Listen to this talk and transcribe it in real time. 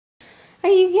Are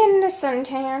you getting a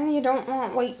suntan? You don't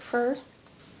want white fur?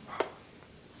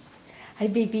 Hi,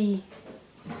 baby.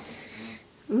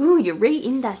 Ooh, you're right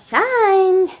in the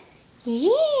sun.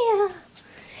 Yeah.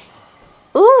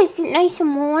 Ooh, is it nice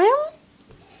and warm?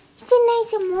 Is it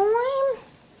nice and warm?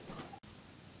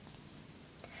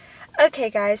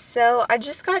 Okay, guys, so I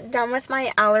just got done with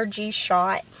my allergy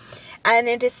shot, and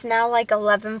it is now like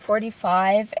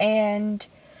 11:45, and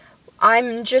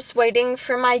I'm just waiting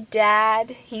for my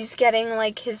dad. He's getting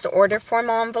like his order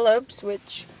form envelopes,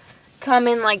 which come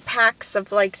in like packs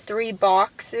of like 3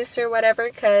 boxes or whatever,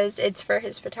 because it's for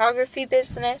his photography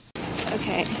business.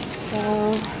 Okay,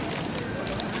 so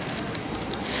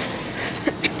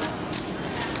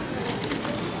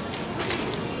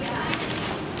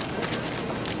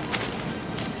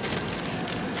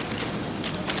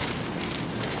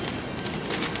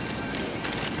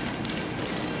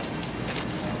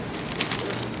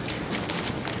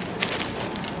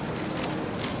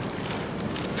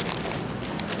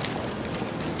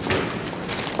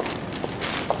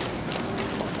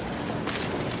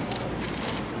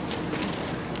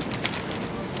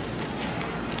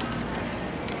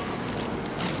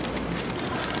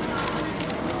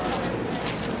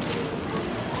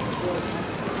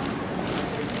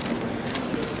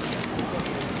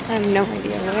I have no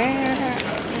idea where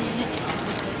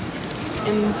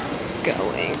I'm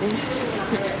going.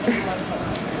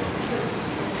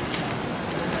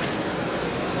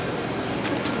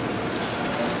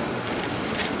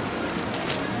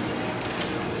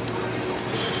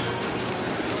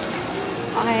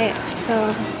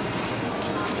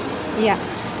 Yeah,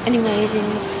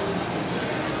 anyways,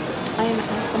 I'm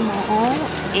at the mall,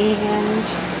 and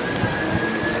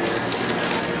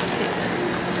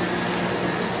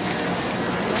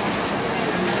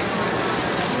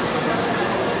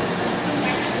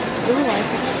ooh, I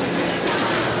think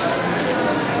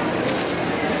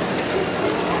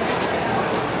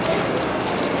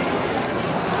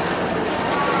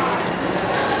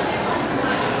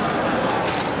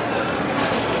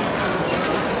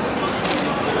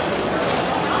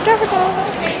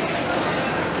Starbucks.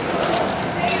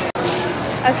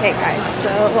 Okay, guys,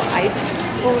 so I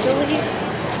totally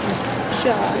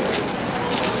just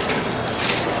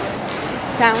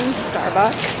found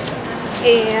Starbucks,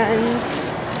 and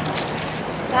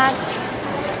that's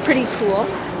pretty cool.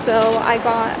 So I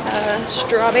got a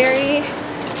strawberry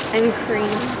and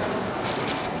cream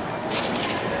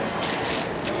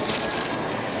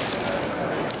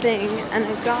thing, and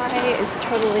the guy is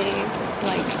totally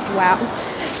like, wow.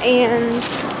 And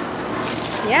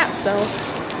yeah, so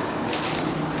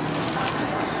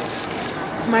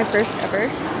my first ever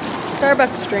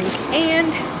Starbucks drink,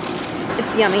 and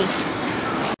it's yummy.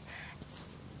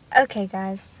 Okay,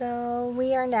 guys, so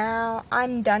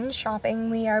I'm done shopping.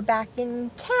 We are back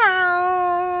in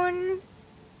town.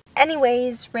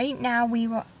 Anyways, right now we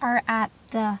are at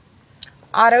the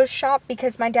auto shop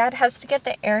because my dad has to get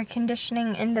the air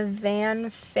conditioning in the van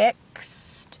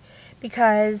fixed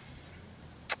because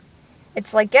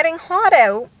it's like getting hot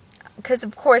out. Because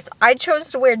of course I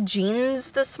chose to wear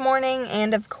jeans this morning,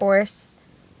 and of course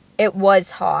it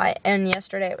was hot, and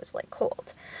yesterday it was like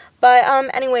cold. But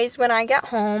anyways, when I get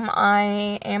home,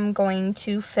 I am going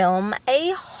to film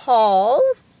a haul.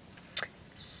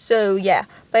 So yeah,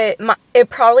 but it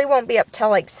probably won't be up till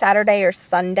like Saturday or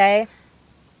Sunday.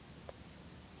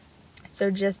 So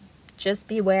just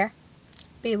beware.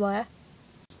 Beware.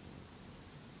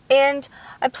 And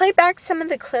I played back some of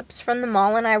the clips from the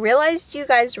mall, and I realized you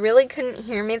guys really couldn't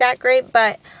hear me that great,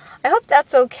 but I hope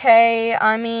that's okay.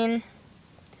 I mean,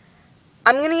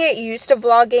 I'm gonna get used to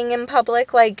vlogging in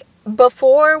public. Like,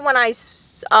 before, when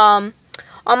on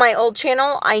my old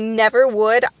channel, I never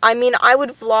would. I mean, I would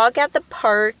vlog at the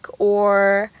park,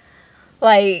 or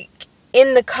like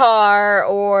in the car,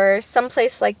 or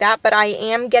someplace like that, but I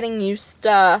am getting used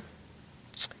to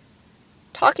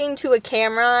talking to a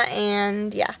camera,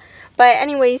 and yeah. But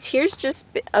anyways, here's just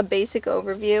a basic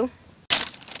overview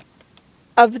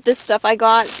of the stuff I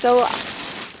got. So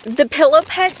the Pillow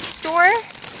Pet store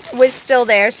was still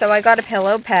there, so I got a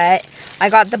Pillow Pet. I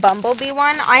got the Bumblebee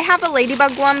one. I have a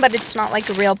Ladybug one, but it's not like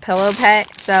a real Pillow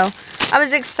Pet, so I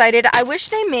was excited. I wish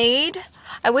they made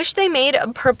a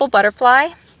purple butterfly,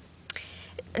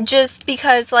 just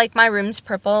because like my room's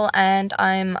purple and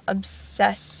I'm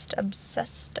obsessed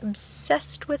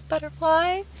with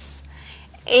butterflies.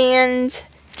 And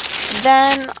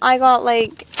then I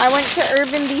went to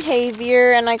Urban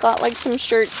Behavior, and I got like some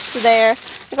shirts there.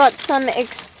 I got some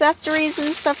accessories and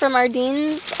stuff from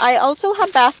Ardene's. I also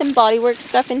have Bath and Body Works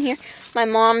stuff in here. My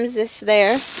mom's is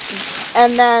there.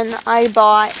 And then I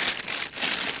bought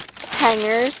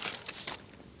hangers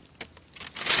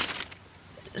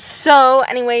So,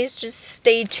 anyways, just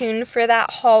stay tuned for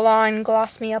that haul on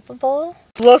Gloss Me Upable.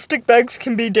 Plastic bags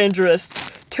can be dangerous.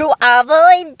 To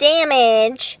avoid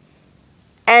damage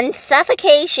and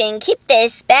suffocation, keep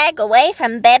this bag away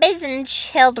from babies and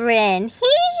children. Hee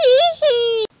hee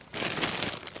hee.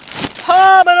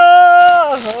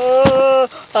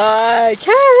 I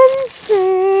can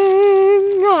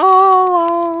sing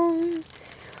along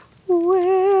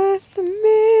with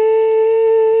me.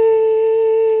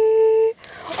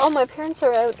 Oh, my parents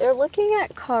are out. They're looking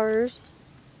at cars.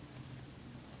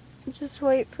 Just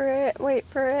wait for it. Wait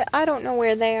for it. I don't know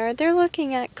where they are. They're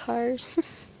looking at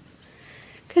cars.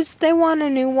 Because they want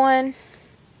a new one.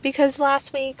 Because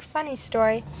last week, funny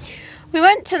story, we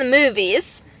went to the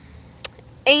movies.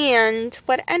 And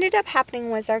what ended up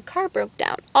happening was our car broke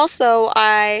down. Also,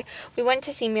 we went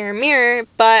to see Mirror Mirror,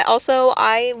 but also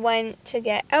I went to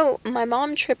get out. My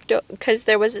mom tripped because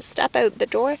there was a step out the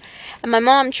door, and my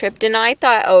mom tripped, and I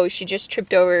thought, oh, she just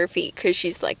tripped over her feet because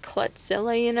she's like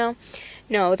Klutzilla, you know?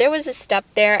 No, there was a step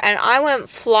there, and I went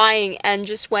flying and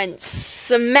just went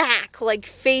smack, like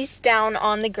face down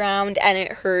on the ground, and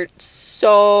it hurt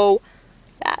so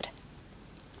bad.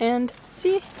 And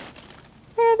see?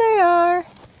 There they are.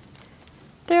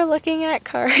 They're looking at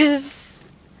cars.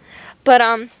 But,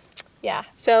 yeah.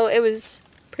 So, it was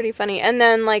pretty funny. And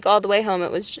then, like, all the way home, it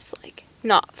was just, like,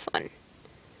 not fun.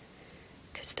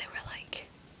 Because they were like,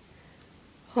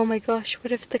 oh my gosh,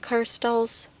 what if the car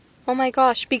stalls? Oh my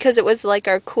gosh. Because it was, like,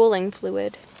 our cooling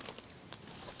fluid.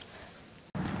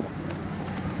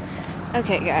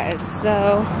 Okay, guys.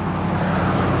 So,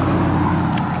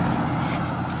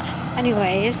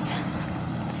 anyways,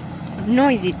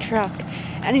 noisy truck.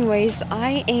 Anyways,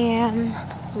 I am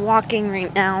walking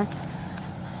right now.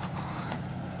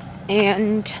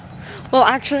 And, well,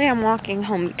 actually, I'm walking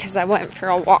home because I went for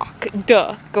a walk.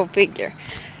 Duh, go figure.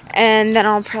 And then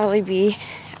I'll probably be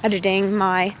editing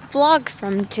my vlog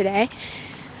from today.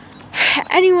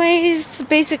 Anyways,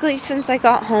 basically, since I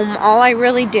got home, all I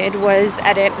really did was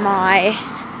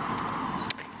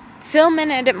film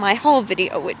and edit my haul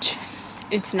video, which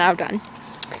it's now done.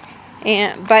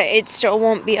 But it still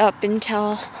won't be up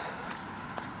until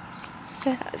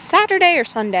Saturday or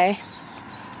Sunday.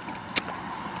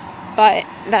 But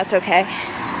that's okay.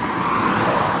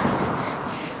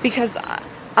 Because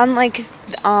unlike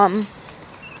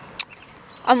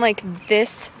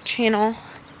this channel,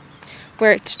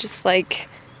 where it's just like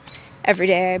every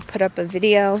day I put up a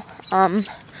video,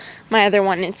 my other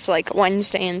one, it's like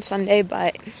Wednesday and Sunday,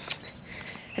 but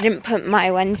I didn't put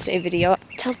my Wednesday video up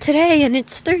till today, and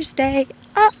it's Thursday.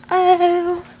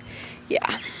 Uh-oh.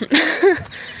 Yeah.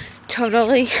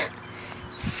 Totally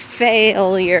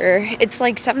failure. It's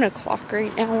like 7 o'clock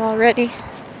right now already.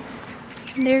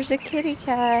 And there's a kitty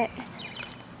cat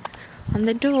on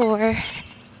the door.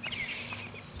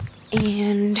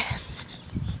 And,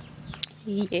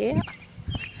 yeah.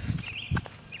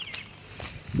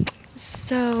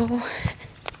 So,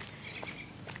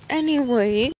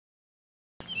 anyway.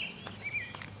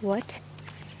 What?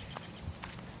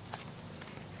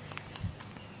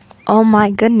 Oh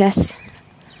my goodness.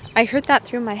 I heard that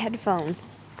through my headphone.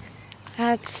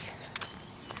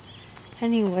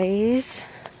 Anyways.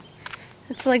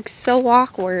 It's like so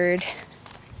awkward.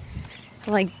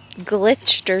 Like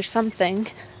glitched or something.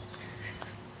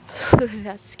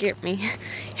 That scared me.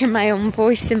 Hear my own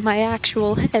voice in my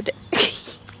actual head.